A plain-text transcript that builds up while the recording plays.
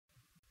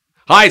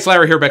Hi, it's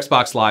Larry here,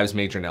 Xbox Live's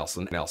Major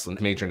Nelson.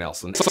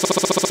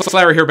 It's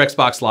Larry here,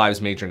 Xbox Live's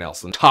Major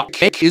Nelson. Top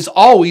is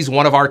always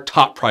one of our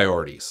top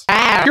priorities.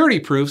 Security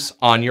proofs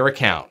on your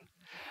account.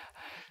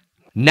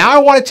 Now I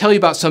want to tell you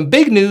about some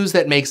big news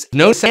that makes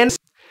no sense.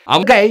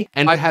 I'm gay,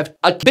 and I have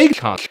a big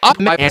conch up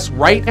my ass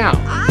right now.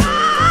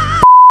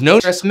 No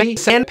stress me,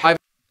 sandpipe.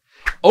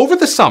 Over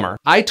the summer,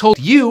 I told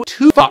you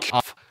to fuck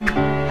off.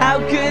 How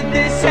could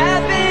this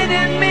happen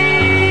to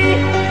me?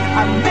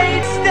 I made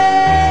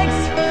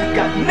mistakes,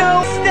 got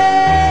no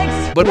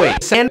stakes. But wait,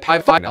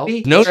 sandpipe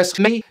finally, no stress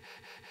me.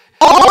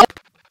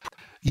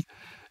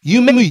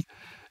 You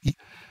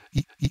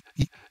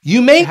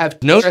may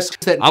have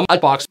noticed that I'm a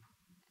box.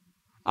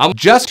 I'm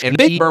just in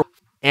bigger,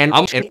 and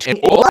I'm at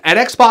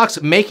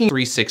Xbox making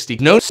 360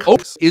 no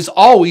scopes is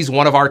always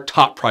one of our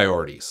top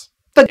priorities.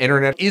 The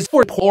internet is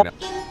for poor.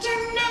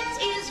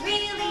 Internet is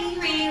really,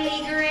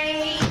 really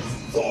great.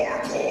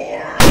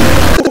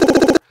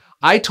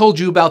 I told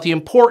you about the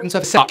importance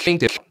of sucking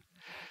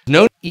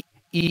no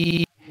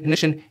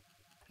ignition.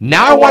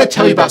 Now I want to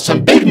tell you about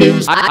some big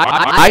news.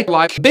 I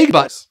like big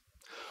butts.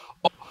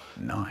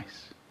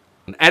 Nice.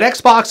 At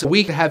Xbox,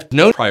 we have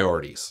no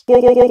priorities.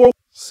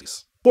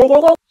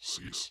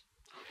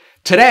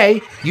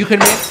 Today, you can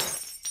make...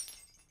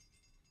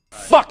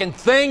 Fucking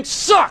thing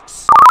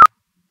sucks!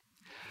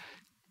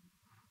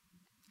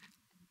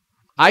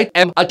 I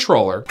am a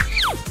troller.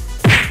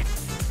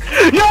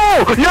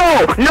 No!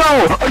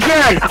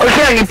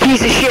 Again, you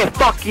piece of shit!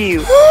 Fuck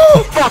you!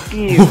 Fuck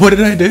you! What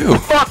did I do?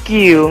 Fuck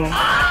you!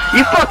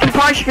 You fucking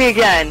punched me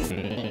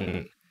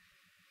again!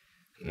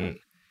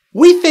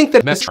 We think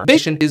that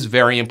masturbation is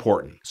very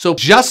important, so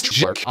just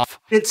jerk off.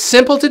 It's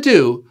simple to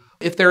do.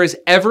 If there is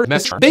ever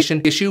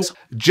masturbation issues,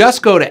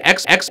 just go to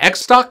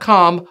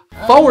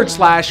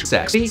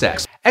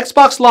xxx.com/sex.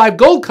 Xbox Live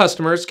Gold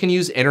customers can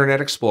use Internet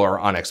Explorer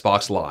on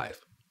Xbox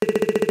Live.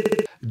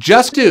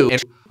 Just do,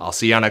 and I'll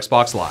see you on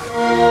Xbox Live.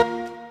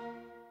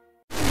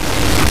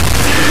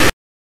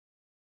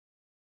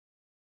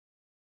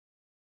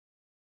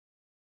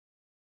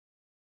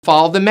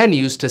 Follow the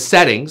menus to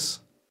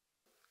Settings,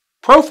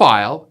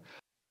 Profile,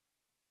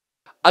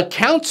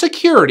 Account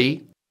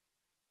Security,